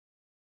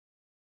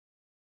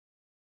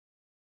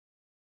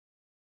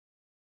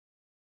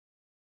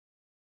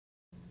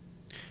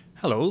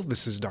Hello,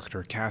 this is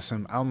Dr.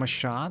 Kasim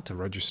Al-Mashat, a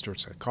registered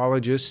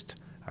psychologist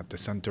at the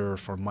Center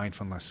for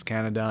Mindfulness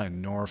Canada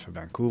in North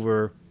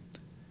Vancouver.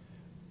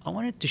 I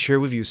wanted to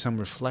share with you some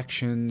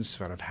reflections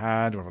that I've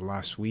had over the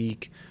last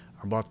week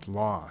about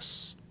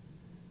loss.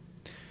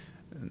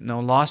 Now,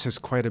 loss is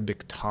quite a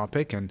big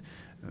topic, and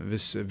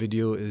this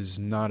video is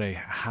not a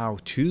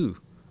how-to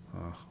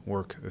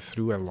work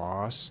through a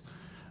loss,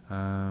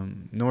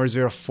 nor is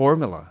there a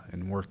formula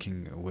in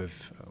working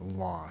with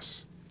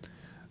loss.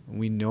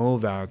 We know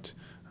that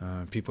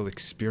people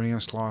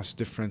experience loss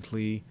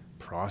differently,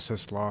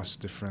 process loss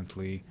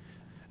differently,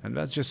 and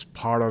that's just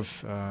part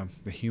of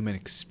the human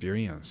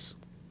experience.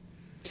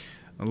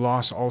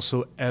 Loss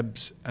also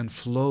ebbs and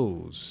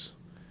flows.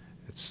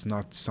 It's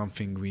not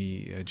something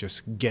we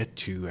just get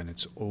to and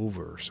it's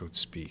over, so to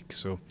speak.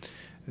 So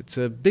it's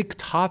a big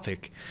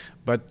topic,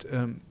 but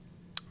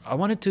I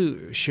wanted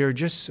to share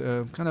just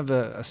kind of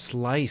a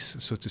slice,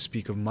 so to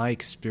speak, of my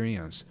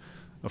experience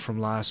from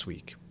last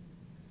week.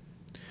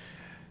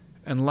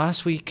 And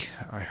last week,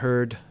 I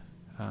heard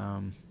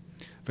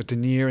that a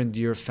near and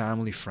dear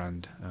family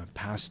friend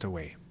passed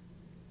away.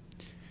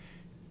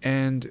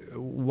 And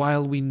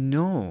while we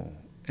know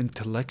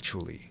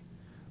intellectually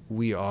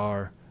we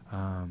are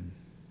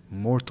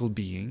mortal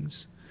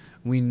beings,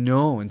 we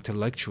know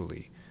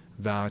intellectually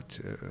that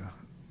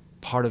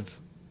part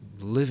of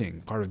living,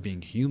 part of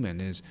being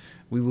human is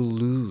we will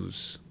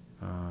lose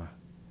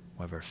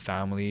whether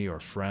family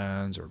or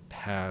friends or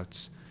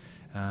pets.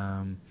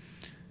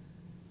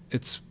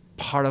 It's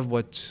part of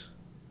what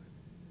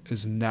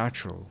is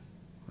natural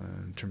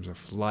in terms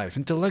of life.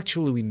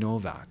 Intellectually, we know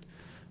that,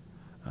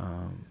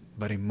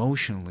 but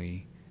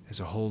emotionally is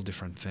a whole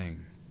different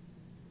thing.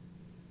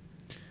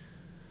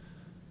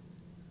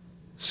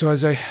 So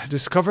as I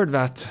discovered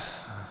that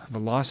the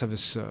loss of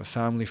his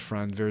family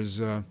friend,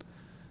 there's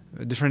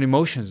different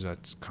emotions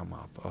that come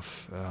up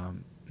of,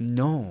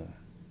 no,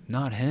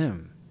 not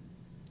him.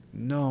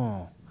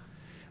 No.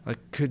 Like,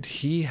 could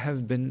he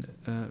have been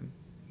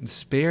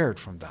spared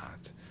from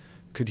that?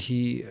 Could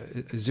he,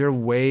 is there a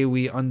way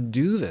we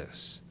undo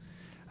this?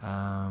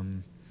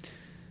 And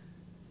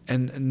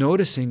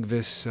noticing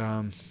this,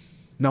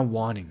 not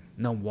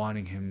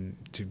wanting him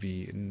to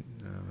be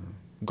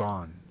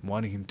gone,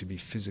 wanting him to be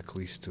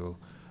physically still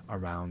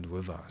around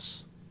with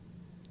us.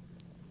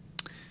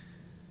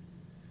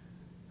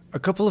 A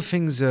couple of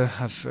things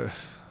have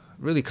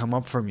really come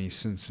up for me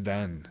since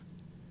then.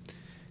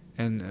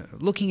 And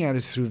looking at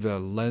it through the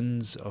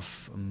lens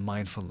of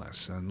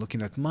mindfulness and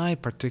looking at my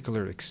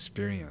particular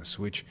experience,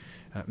 which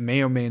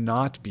may or may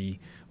not be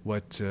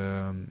what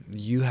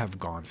you have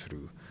gone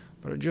through,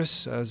 but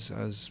just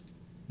as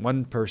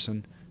one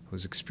person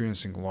who's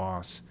experiencing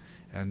loss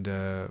and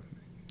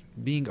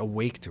being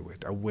awake to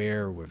it,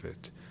 aware with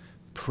it,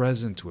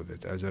 present with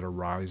it as it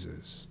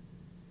arises,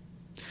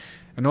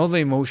 and all the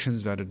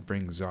emotions that it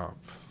brings up.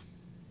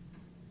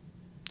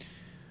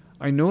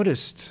 I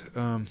noticed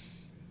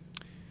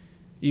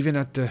even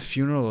at the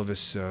funeral of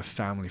his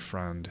family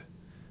friend,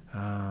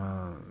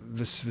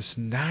 this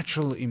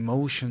natural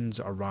emotions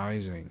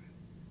arising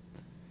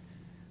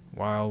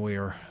while we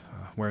are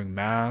wearing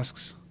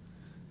masks,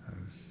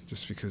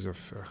 just because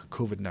of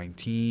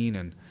COVID-19,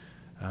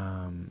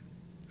 and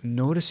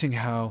noticing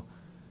how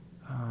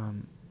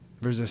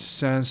there's a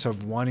sense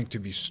of wanting to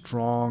be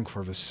strong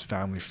for this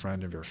family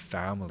friend of your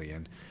family,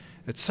 and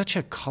it's such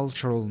a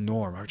cultural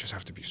norm. I just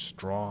have to be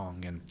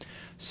strong, and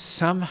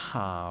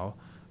somehow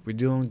we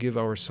don't give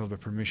ourselves the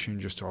permission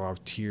just to allow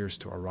tears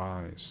to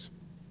arise.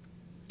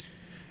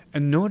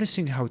 And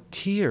noticing how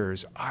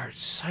tears are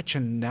such a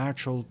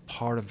natural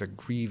part of the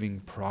grieving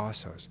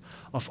process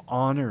of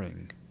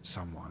honoring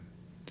someone.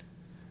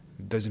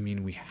 It doesn't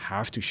mean we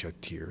have to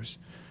shed tears,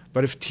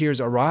 but if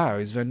tears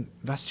arise, then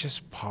that's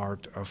just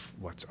part of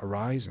what's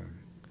arising.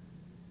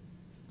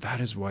 That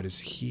is what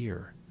is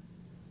here.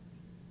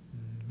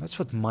 That's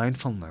what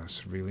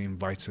mindfulness really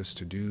invites us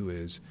to do,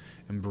 is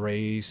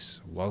embrace,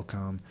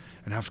 welcome,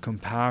 and have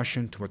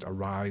compassion to what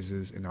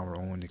arises in our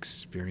own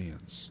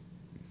experience.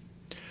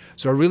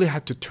 So I really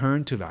had to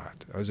turn to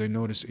that as I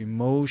noticed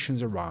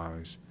emotions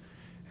arise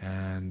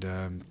and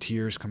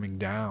tears coming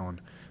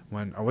down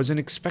when I wasn't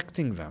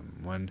expecting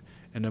them, when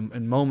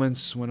in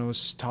moments when I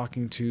was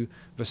talking to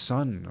the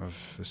son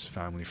of this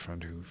family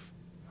friend who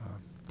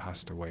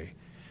passed away.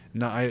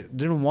 Now, I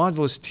didn't want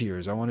those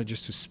tears. I wanted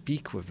just to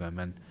speak with them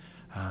and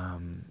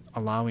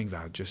allowing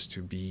that just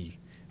to be.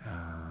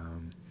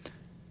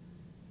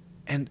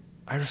 And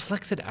I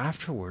reflected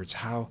afterwards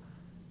how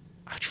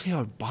actually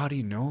our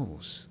body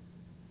knows.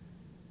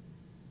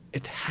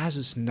 It has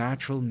this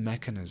natural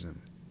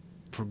mechanism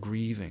for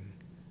grieving,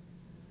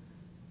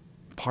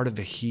 part of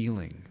the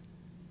healing.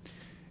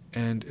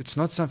 And it's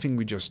not something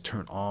we just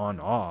turn on,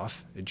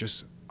 off. It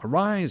just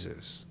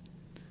arises.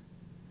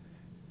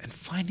 And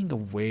finding a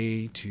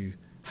way to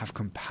have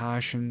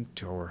compassion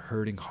to our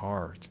hurting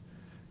heart,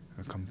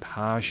 a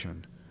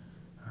compassion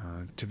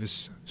to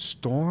this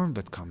storm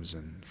that comes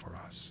in for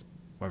us,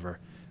 whether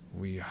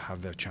we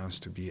have the chance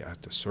to be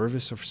at the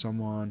service of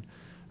someone,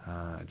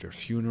 at their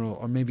funeral,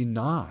 or maybe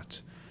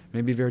not.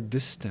 Maybe they're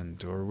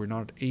distant, or we're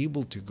not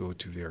able to go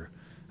to their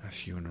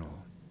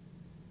funeral.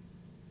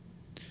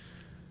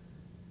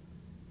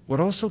 What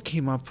also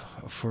came up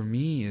for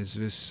me is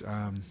this,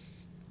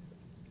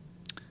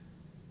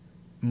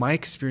 my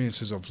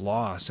experiences of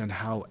loss, and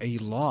how a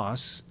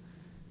loss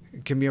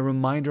can be a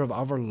reminder of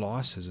our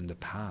losses in the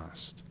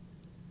past.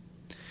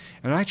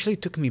 And it actually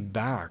took me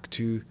back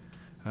to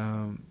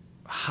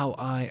how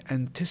I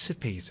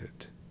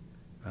anticipated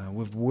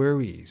with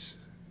worries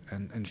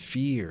and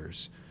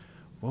fears.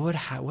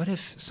 What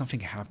if something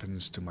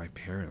happens to my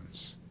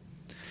parents?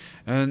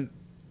 And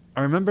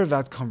I remember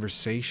that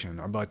conversation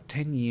about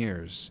 10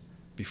 years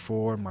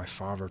before my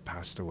father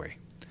passed away.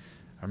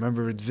 I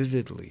remember it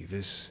vividly,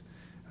 this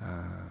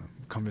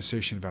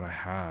conversation that I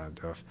had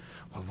of,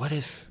 well, what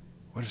if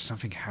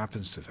something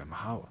happens to them?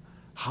 How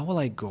will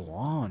I go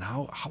on?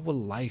 How will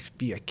life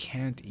be? I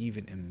can't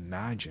even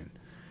imagine.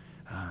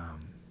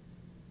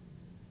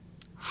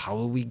 How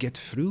will we get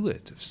through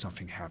it if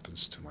something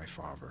happens to my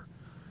father?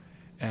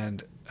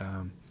 And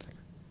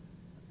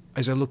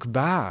as I look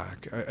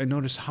back, I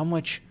notice how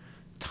much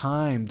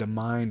time the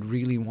mind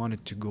really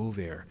wanted to go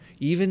there,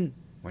 even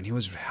when he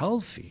was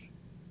healthy.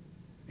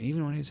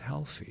 Even when he's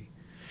healthy.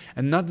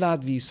 And not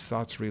that these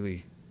thoughts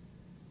really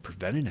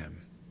prevented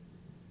him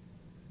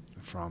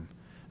from,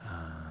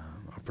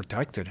 or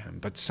protected him,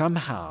 but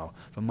somehow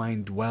the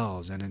mind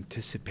dwells and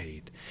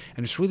anticipates.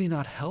 And it's really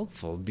not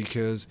helpful,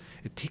 because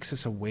it takes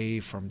us away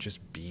from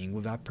just being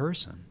with that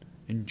person,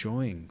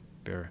 enjoying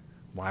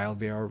while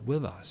they are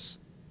with us.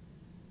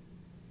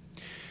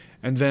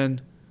 And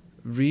then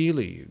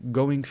really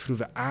going through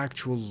the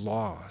actual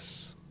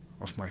loss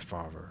of my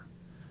father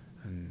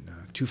in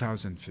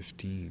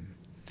 2015,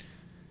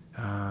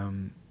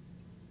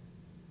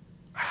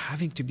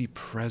 having to be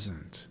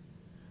present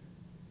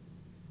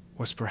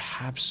was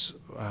perhaps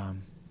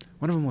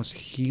one of the most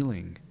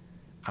healing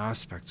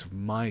aspects of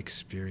my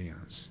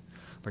experience.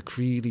 Like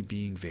really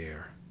being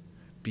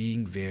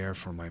there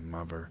for my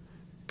mother,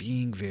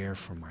 being there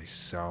for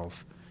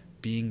myself,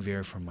 being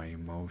there for my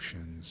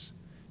emotions,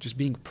 just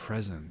being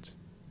present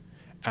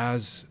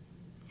as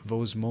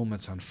those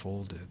moments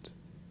unfolded,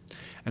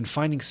 and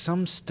finding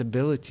some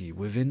stability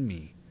within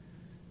me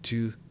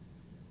to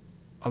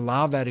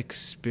allow that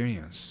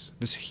experience,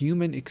 this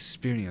human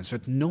experience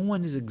that no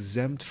one is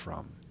exempt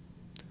from,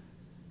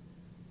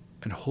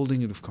 and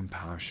holding it with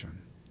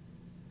compassion.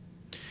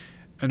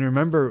 And I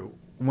remember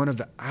one of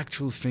the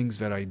actual things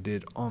that I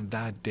did on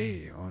that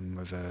day,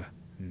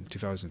 in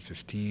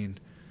 2015,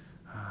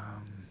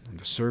 on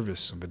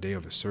the day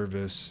of the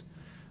service,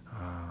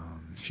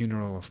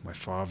 funeral of my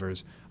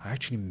father's, I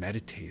actually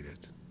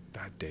meditated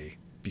that day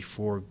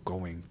before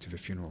going to the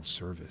funeral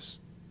service.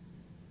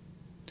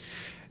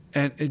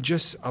 And it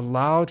just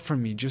allowed for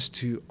me just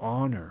to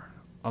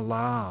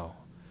allow,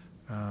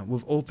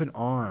 with open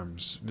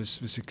arms,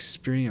 this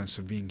experience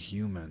of being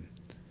human.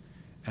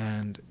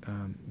 And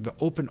the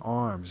open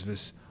arms,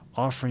 this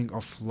offering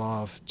of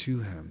love to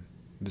him,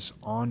 this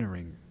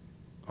honoring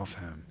of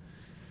him,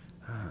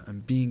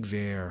 and being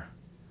there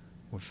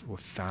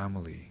with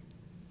family.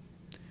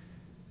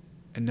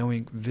 And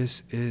knowing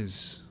this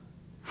is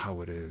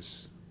how it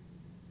is.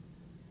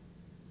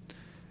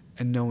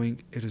 And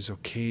knowing it is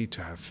okay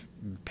to have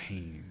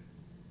pain.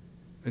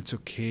 It's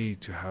okay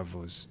to have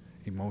those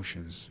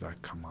emotions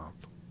that come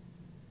up.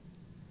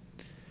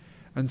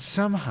 And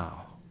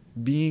somehow,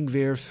 being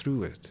there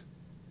through it,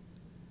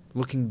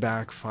 looking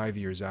back 5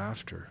 years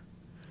after,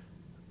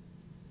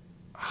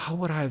 how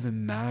would I have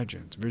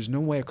imagined? There's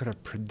no way I could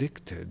have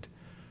predicted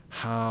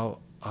how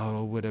I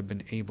would have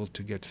been able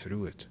to get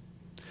through it.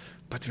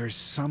 But there's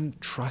some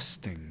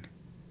trusting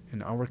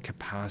in our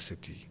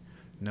capacity,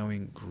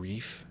 knowing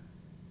grief,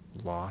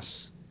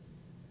 loss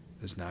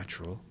is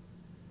natural,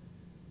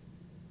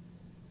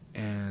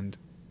 and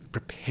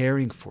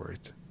preparing for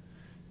it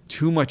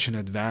too much in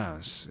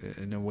advance,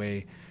 in a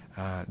way,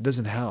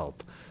 doesn't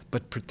help.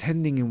 But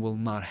pretending it will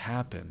not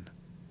happen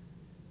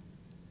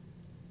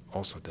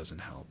also doesn't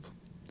help.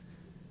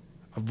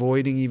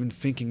 Avoiding even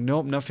thinking,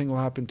 nope, nothing will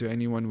happen to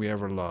anyone we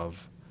ever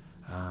love,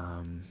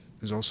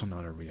 is also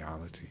not a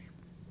reality.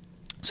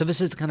 So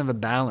this is kind of a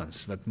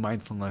balance that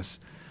mindfulness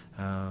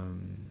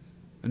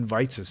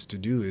invites us to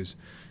do, is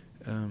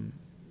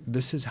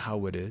this is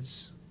how it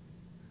is.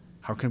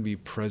 How can we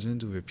be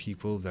present with the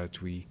people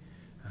that we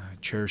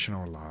cherish in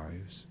our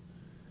lives,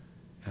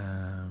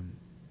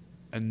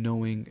 and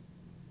knowing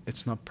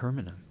it's not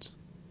permanent.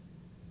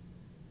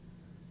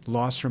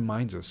 Loss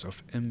reminds us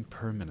of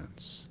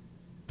impermanence,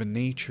 the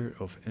nature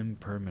of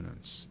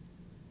impermanence.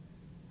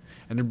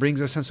 And it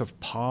brings a sense of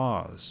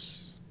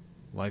pause.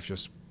 Life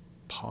just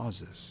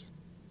pauses.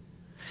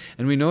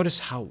 And we notice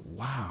how,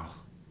 wow,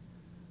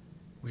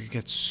 we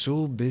get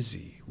so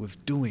busy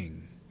with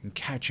doing and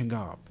catching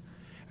up,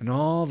 and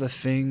all the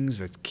things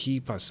that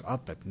keep us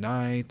up at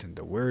night, and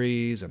the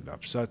worries and the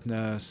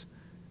upsetness.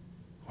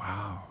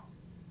 Wow.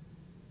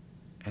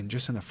 And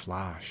just in a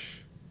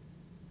flash,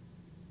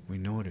 we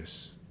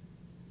notice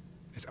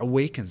it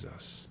awakens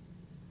us.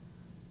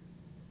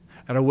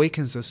 It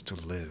awakens us to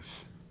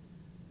live.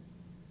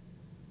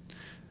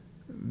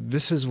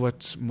 this is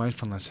what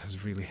mindfulness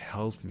has really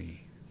helped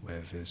me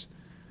with, is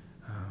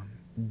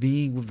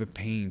being with the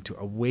pain, to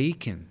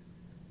awaken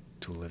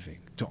to living,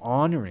 to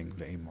honoring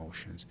the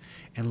emotions,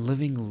 and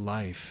living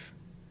life,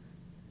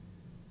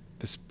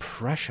 this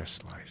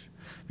precious life,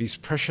 these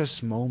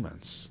precious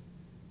moments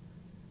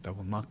that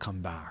will not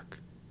come back,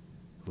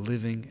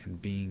 living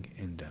and being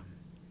in them.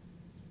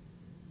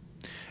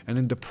 And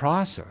in the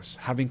process,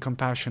 having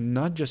compassion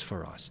not just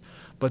for us,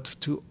 but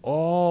to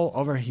all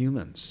other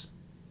humans,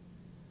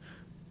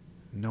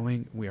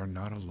 knowing we are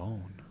not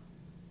alone.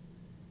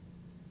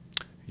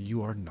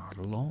 You are not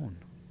alone.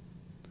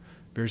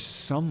 There's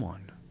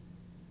someone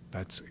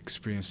that's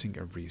experiencing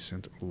a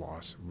recent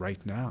loss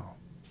right now.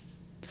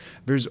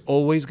 There's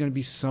always going to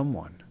be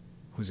someone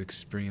who's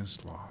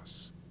experienced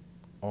loss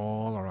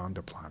all around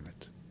the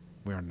planet.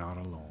 We are not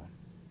alone.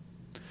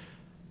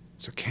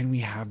 So can we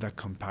have that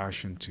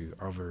compassion to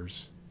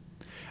others,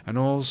 and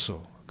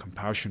also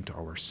compassion to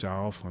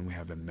ourselves when we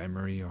have a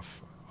memory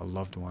of a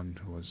loved one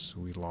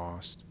who we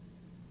lost?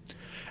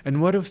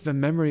 And what if the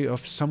memory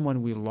of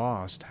someone we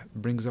lost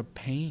brings up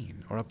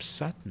pain or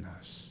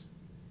upsetness?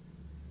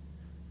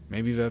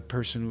 Maybe the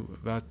person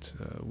that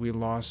we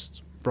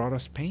lost brought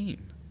us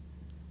pain.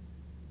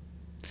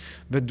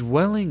 But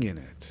dwelling in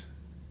it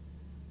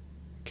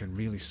can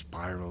really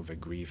spiral the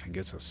grief and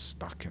gets us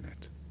stuck in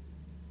it.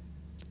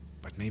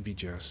 But maybe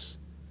just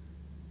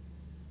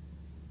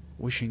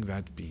wishing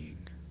that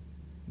being,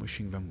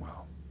 wishing them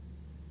well,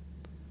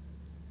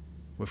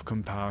 with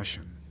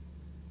compassion,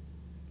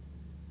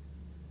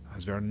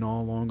 as they are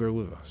no longer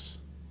with us,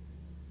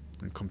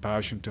 and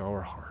compassion to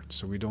our hearts,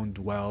 so we don't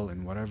dwell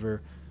in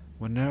whatever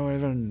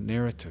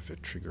narrative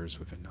it triggers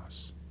within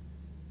us.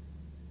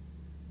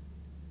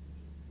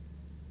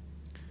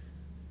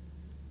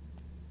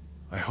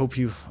 I hope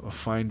you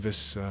find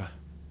this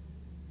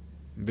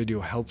video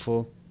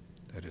helpful.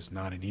 It is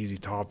not an easy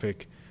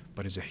topic,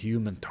 but it's a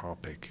human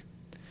topic.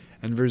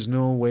 And there's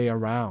no way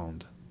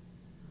around.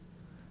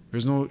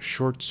 There's no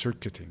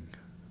short-circuiting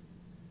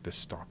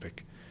this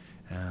topic.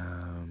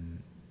 I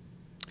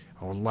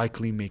will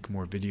likely make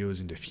more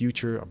videos in the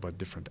future about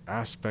different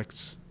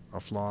aspects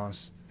of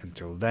loss.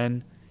 Until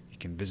then, you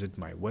can visit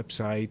my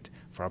website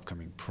for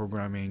upcoming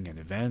programming and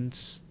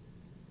events.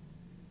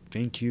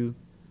 Thank you.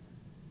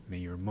 May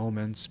your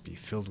moments be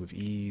filled with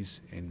ease,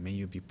 and may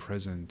you be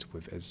present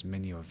with as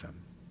many of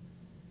them.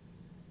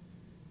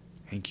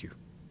 Thank you.